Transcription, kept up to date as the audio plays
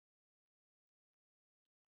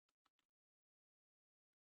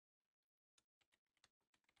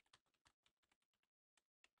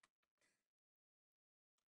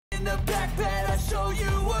in the back bed, I'll show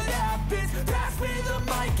you what happens. Pass me the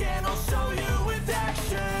mic and I'll show you with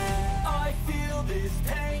action. I feel this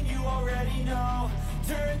pain, you already know.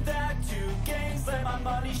 Turn that to gains, let my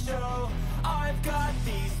money show. I've got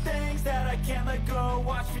these things that I can't let go.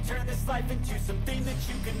 Watch me turn this life into something that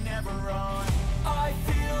you can never own. I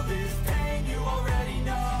feel this pain, you already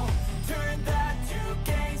know. Turn that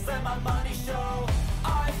to gains, let my money show.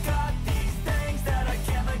 I've got these things that I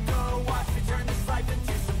can't let go. Watch me turn this life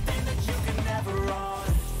into something that you can never own.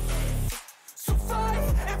 So fight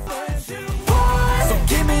and fight to win. So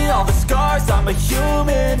give me all the scars, I'm a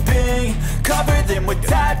human being. Cover them with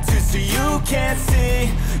tattoos so you can't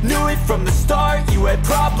see. Knew it from the start, you had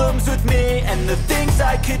problems with me. And the things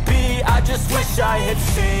I could be, I just wish I had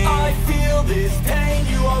seen. I feel this pain,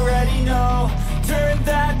 you already know. Turn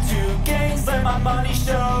that to gains, let my money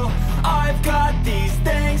show. I've got these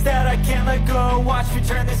things that I can't let go. Watch me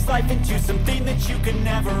turn this life into something that you can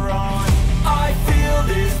never own. I feel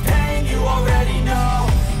this pain, you already know.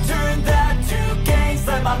 Turn that to gains,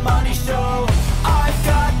 let my money show. I've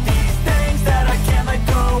got these things that I can't let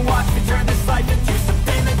go. Watch me turn this life into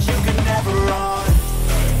something that you can never own.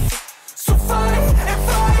 So fight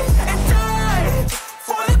and die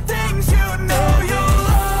for the things you know you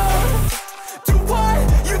love. Do what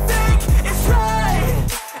you think is right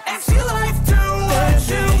and see life do what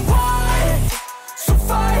you want. So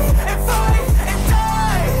fight and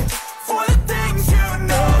die for the things you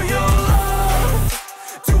know you love.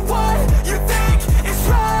 Do what you think is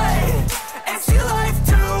right and see life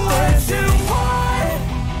do what you want.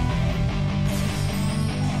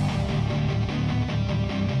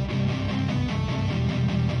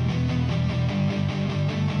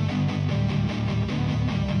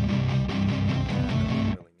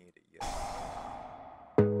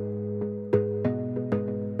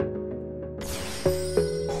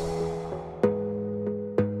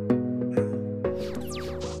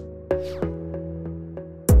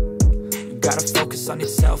 Gotta focus on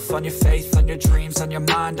yourself, on your faith, on your dreams, on your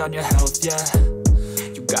mind, on your health, yeah.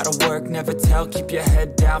 You gotta work, never tell, keep your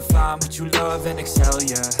head down, find what you love and excel,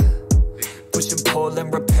 yeah. Push and pull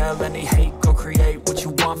and repel any hate, go create what you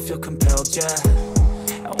want, feel compelled, yeah.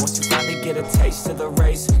 And once you finally get a taste of the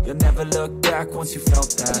race, you'll never look back once you felt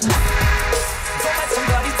that. Don't let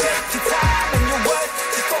somebody take your time and your worth,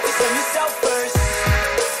 just focus on yourself first.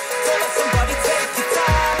 Don't let somebody take your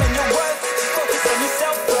time and your worth, just focus on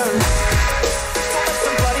yourself first.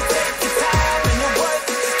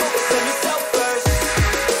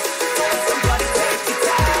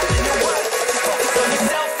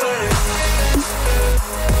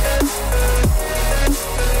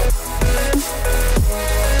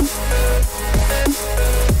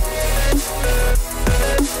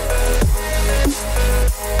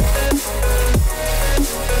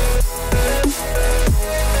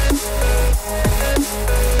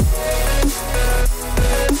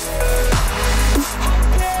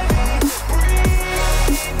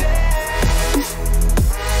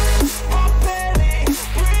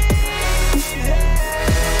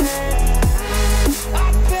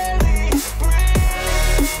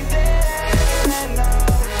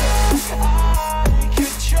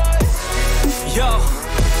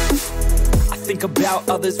 About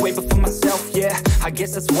others way before myself, yeah. I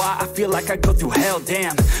guess that's why I feel like I go through hell,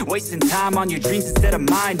 damn. Wasting time on your dreams instead of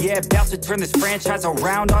mine, yeah. About to turn this franchise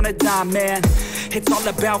around on a dime, man. It's all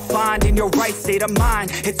about finding your right state of mind.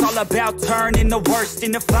 It's all about turning the worst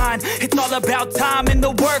into fine. It's all about time and the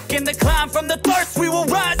work and the climb. From the thirst we will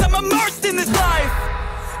rise, I'm immersed in this life.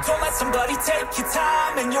 Don't let somebody take your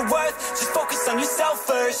time and your worth, just focus on yourself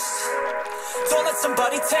first. Don't let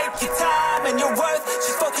somebody take your time and your worth,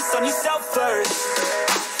 just focus on yourself first.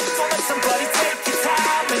 Don't let somebody take your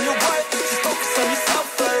time and your worth, just focus on yourself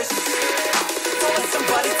first. Don't let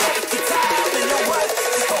somebody take your time and your worth,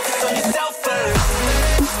 just focus on yourself first.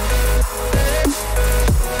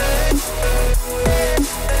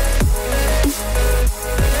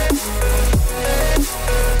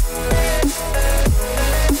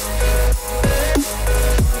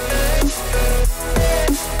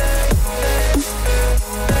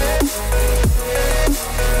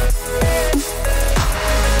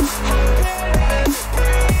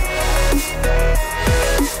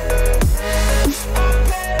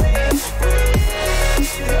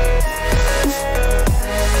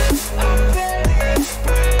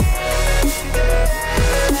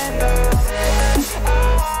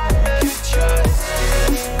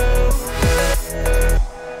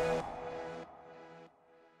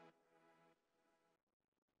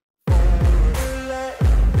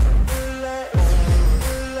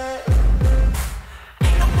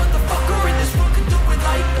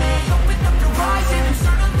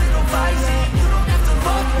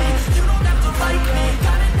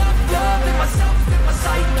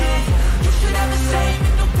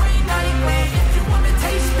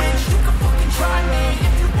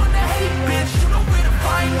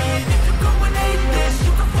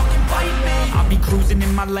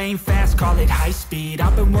 call it high speed.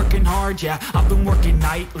 I've been working hard, yeah, I've been working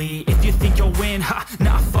nightly. If you think you'll win, ha,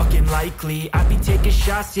 not fucking likely. I be taking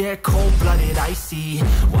shots, yeah, cold-blooded, icy.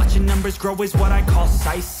 Watching numbers grow is what I call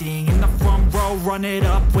sightseeing. In the front row, run it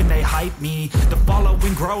up when they hype me. The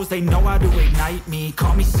following grows, they know how to ignite me.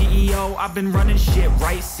 Call me CEO, I've been running shit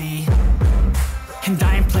right, see. And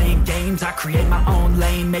I ain't playing games, I create my own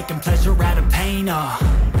lane, making pleasure out of pain,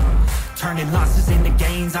 turning losses into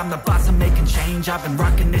gains. I'm the boss, I'm making change. I've been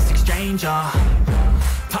rocking this exchange,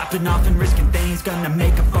 popping off and risking things. Gonna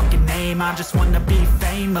make a fucking name. I just wanna be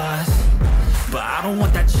famous, but I don't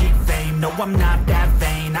want that cheap fame. No, I'm not that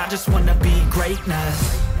vain. I just wanna be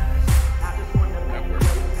greatness.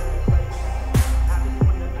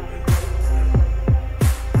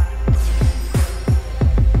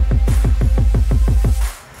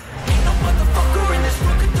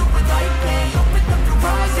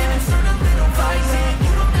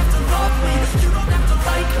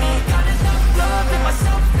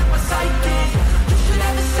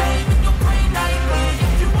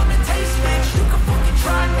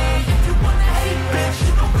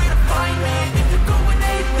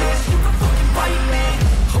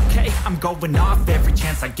 Going off every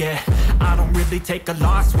chance I get. I don't really take a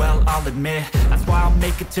loss, well, I'll admit. That's why I'll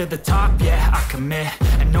make it to the top, yeah, I commit.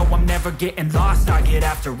 And no, I'm never getting lost, I get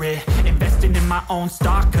after it. Investing in my own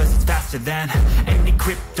stock, cause it's faster than any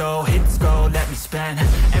crypto hits go, let me spend.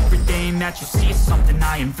 Everything that you see is something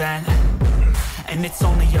I invent, and it's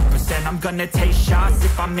only a percent. I'm gonna take shots.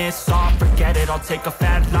 If I miss all, forget it. I'll take a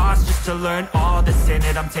fat loss just to learn all that's in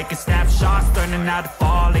it. I'm taking snapshots, learning how to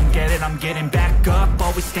fall and get it. I'm getting back up,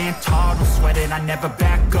 always stand tall, don't sweat it. I never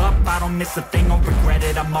back up, I don't miss a thing or regret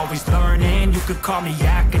it. I'm always learning, you could call me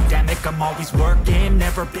academic. I'm always working,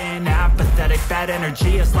 never been apathetic. Bad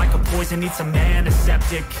energy is like a poison, needs some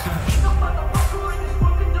antiseptic.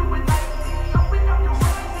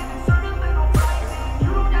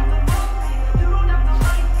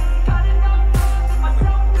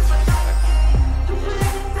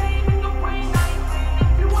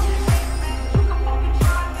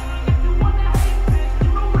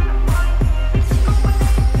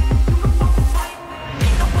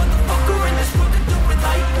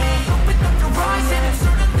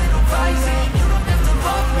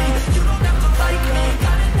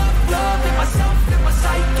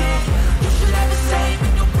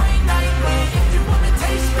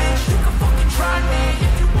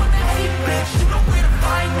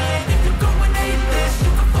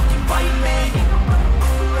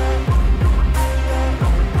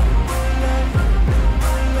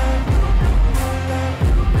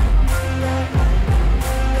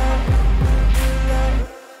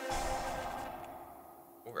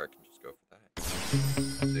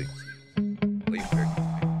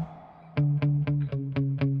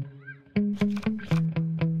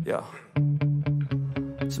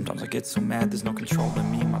 Sometimes I get so mad, there's no control in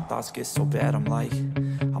me. My thoughts get so bad, I'm like,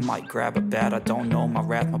 I might grab a bat, I don't know. My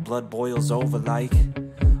wrath, my blood boils over like,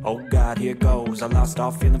 oh God, here goes. I lost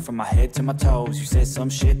all feeling from my head to my toes. You said some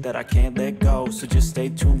shit that I can't let go, so just stay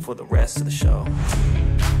tuned for the rest of the show.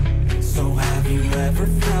 So have you ever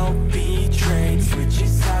felt betrayed?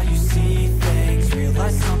 Switches how you see things,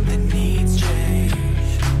 realize something needs change.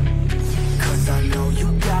 Cause I know you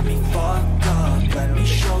got me fucked up, let me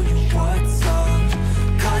show you what's up.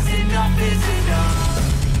 Cause enough is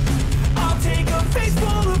enough. I'll take a face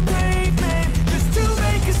full of pavement just to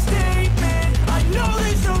make a statement. I know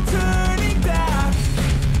there's no turning back.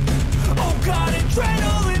 Oh God,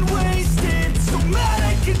 adrenaline wasted, so mad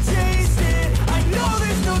I can taste it. I know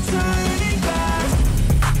there's no turning back.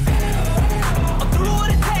 I'll do what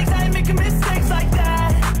it takes, I ain't making mistakes like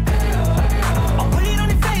that. I'll bleed on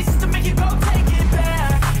your face to make you go take it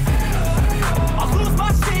back. I'll lose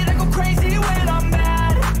my shit, I go crazy when I'm mad.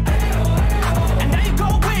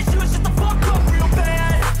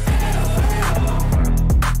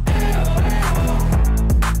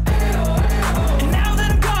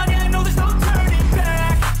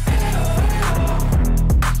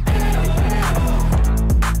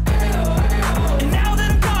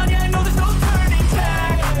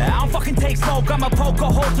 I'ma poke a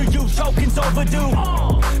hole through you, choking's overdue.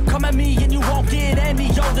 Come at me and you won't get any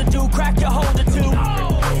older, dude. Crack your holder too.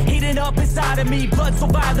 Heating up inside of me, blood so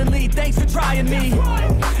violently. Thanks for trying me.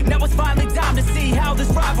 Now it's finally time to see how this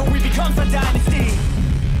rivalry becomes a dynasty.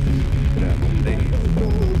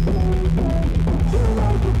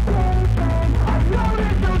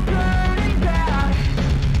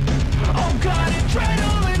 Oh God,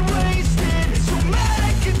 adrenaline wasted, so mad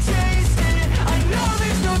I can taste it. I know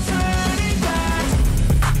there's no turning back.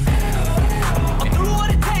 I'll do what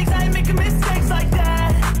it takes, I ain't making mistakes like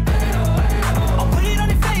that. I'll bleed on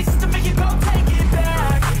your face to make you go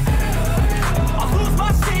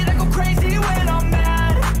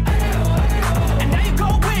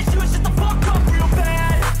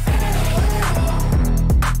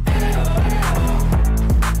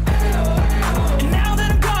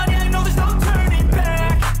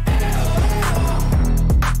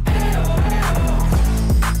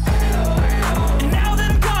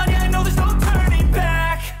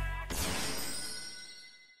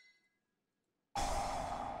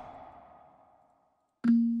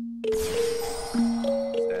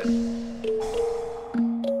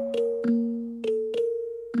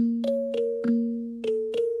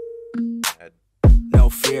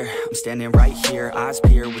standing right here, eyes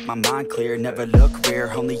peer with my mind clear. Never look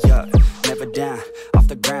rear, only up, never down. Off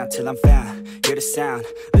the ground till I'm found, hear the sound,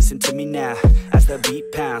 listen to me now. As the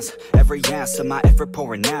beat pounds, every ounce of my effort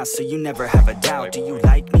pouring out. So you never have a doubt, do you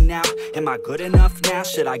like me now? Am I good enough now?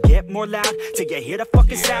 Should I get more loud to get hear the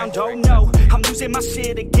fucking sound? Oh no, I'm losing my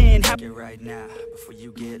shit again. Get right now, before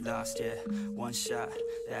you get lost, yeah. One shot,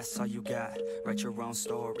 that's all you got. Write your own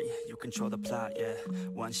story, you control the plot, yeah.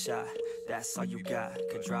 One shot, that's all you got.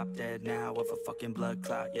 Could drop dead now of a fucking blood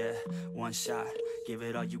clot, yeah. One shot, give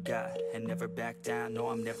it all you got, and never back down, no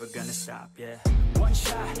I'm never gonna stop, yeah. One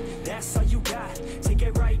shot, that's all you got. Take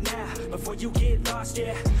it right now, before you get lost,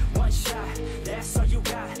 yeah. One shot, that's all you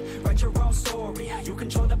got. Write your own story, you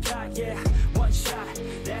control the plot, yeah. One shot,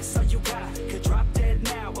 that's all you got. Could drop dead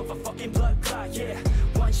now of a fucking blood clot, yeah.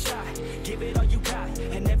 One shot, give it all you got,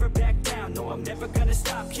 and never back down, no I'm never gonna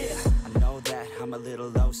stop, yeah. I know that I'm a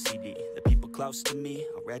little OCD, the people close to me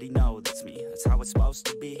already know that's me. That's how it's supposed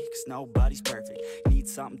to be, cause nobody's perfect. You need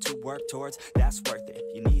something to work towards, that's worth it.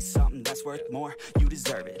 You need something that's worth more, you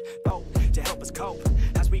deserve it. Both to help us cope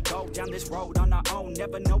as we go down this road on our own,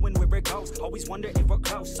 never knowing where it goes. Always wonder if we're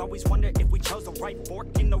close, always wonder if we chose the right fork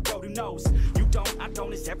in the road. Who knows? You don't, I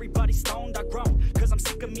don't, is everybody stoned? I grown, cause I'm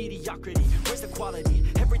sick of mediocrity. Where's the quality?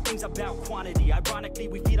 Everything's about quantity. Ironically,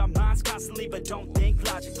 we feed our minds constantly, but don't think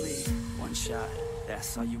logically. One shot,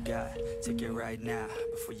 that's all you got. Take it right now,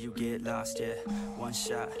 before you get lost, yeah. One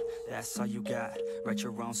shot, that's all you got. Write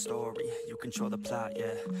your own story, you control the plot,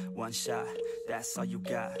 yeah. One shot, that's all you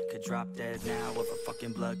got. Could drop dead now of a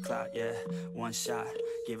fucking blood clot, yeah. One shot,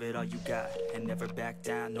 give it all you got, and never back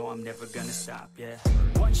down, no I'm never gonna stop, yeah.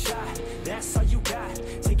 One shot, that's all you got.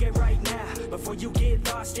 Take it right now, before you get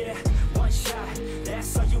lost, yeah. One shot,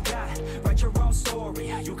 that's all you got. Write your own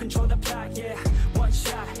story, you control the plot, yeah. One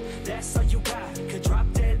shot, that's all you got. Could drop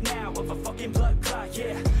dead now of a fucking blood clot,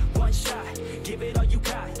 yeah. One shot, give it all you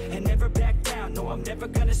got, and never back down, no I'm never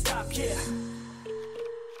gonna stop, yeah.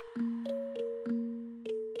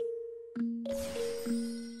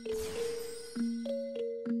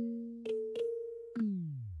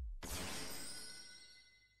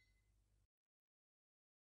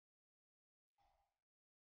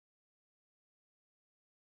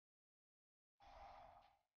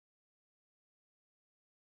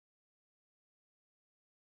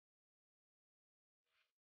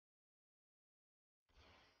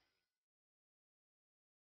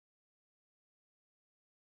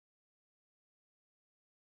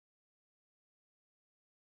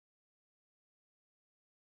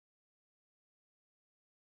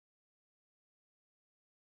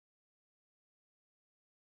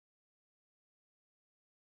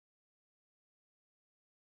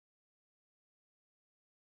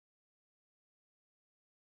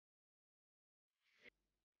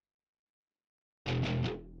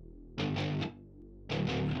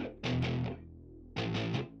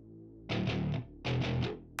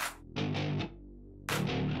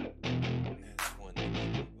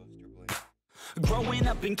 Growing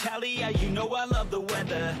up in Cali, yeah, you know I love the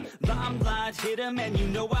weather. Limelight hit 'em and you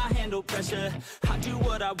know I handle pressure. I do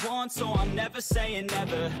what I want, so I'm never saying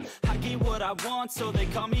never. I get what I want, so they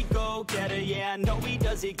call me go-getter. Yeah, I know he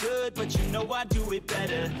does it good, but you know I do it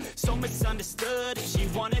better. So misunderstood, if she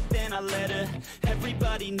want it, then I let her.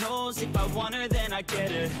 Everybody knows if I want her, then I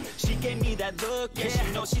get her. She gave me that look, yeah,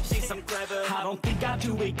 she knows she thinks I'm clever. I don't think I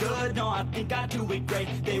do it good, no, I think I do it great.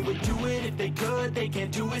 They would do it if they could, they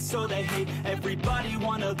can't do it, so they hate. Everybody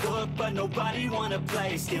wanna look, but nobody wanna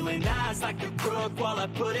play. Stealing eyes like a crook while I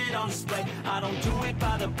put it on display. I don't do it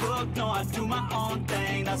by the book, no, I do my own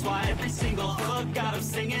thing. That's why every single hook got them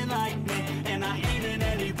singing like me. And I ain't in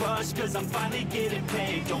any rush, cause I'm finally getting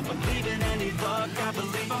paid. Don't believe in any luck, I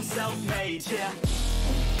believe I'm self-made, yeah.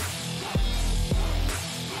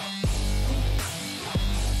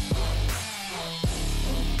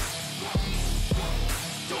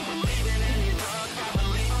 Don't believe in any luck, I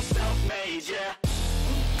believe I'm self-made, yeah.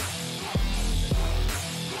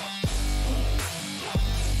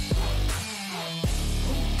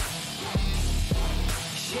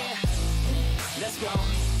 Let's go.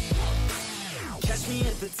 Catch me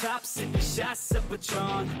at the top, sipping shots of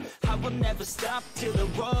Patron. I will never stop till the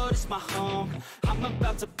road is my home. I'm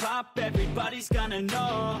about to pop, everybody's gonna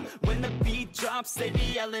know. When the beat drops, they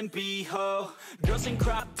be yelling B-ho. Girls in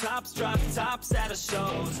crop tops, drop tops at our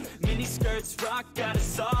shows. Mini skirts rock, got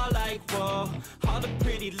us all like whoa. All the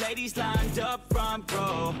pretty ladies lined up front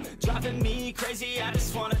row. Driving me crazy, I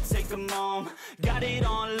just wanna take them home. Got it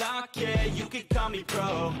on lock, yeah, you could call me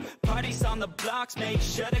pro. Parties on the blocks, make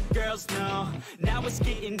sure the girls know. Now Now it's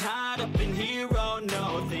getting hot up in here, oh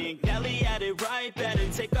no. Think Nelly had it right, better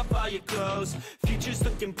take off all your clothes. Future's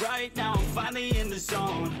looking bright, now I'm finally in the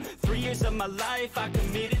zone. 3 years of my life, I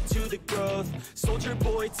committed to the growth. Soldier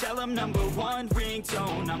boy, tell them #1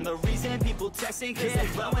 ringtone. I'm the reason people texting, cause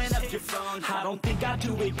they're blowing up your phone. I don't think I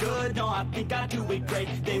do it good, no, I think I do it great.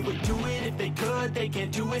 They would do it if they could, they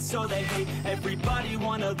can't do it so they hate. Everybody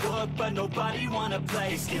wanna look, but nobody wanna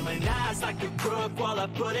play. Stealing eyes like a crook while I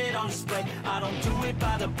put it on display. I don't do it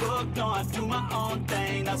by the book, no, I do my own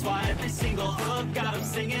thing. That's why every single hook got them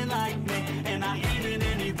singing like me. And I ain't in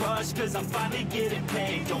any rush, cause I'm finally getting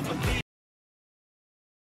paid. Don't believe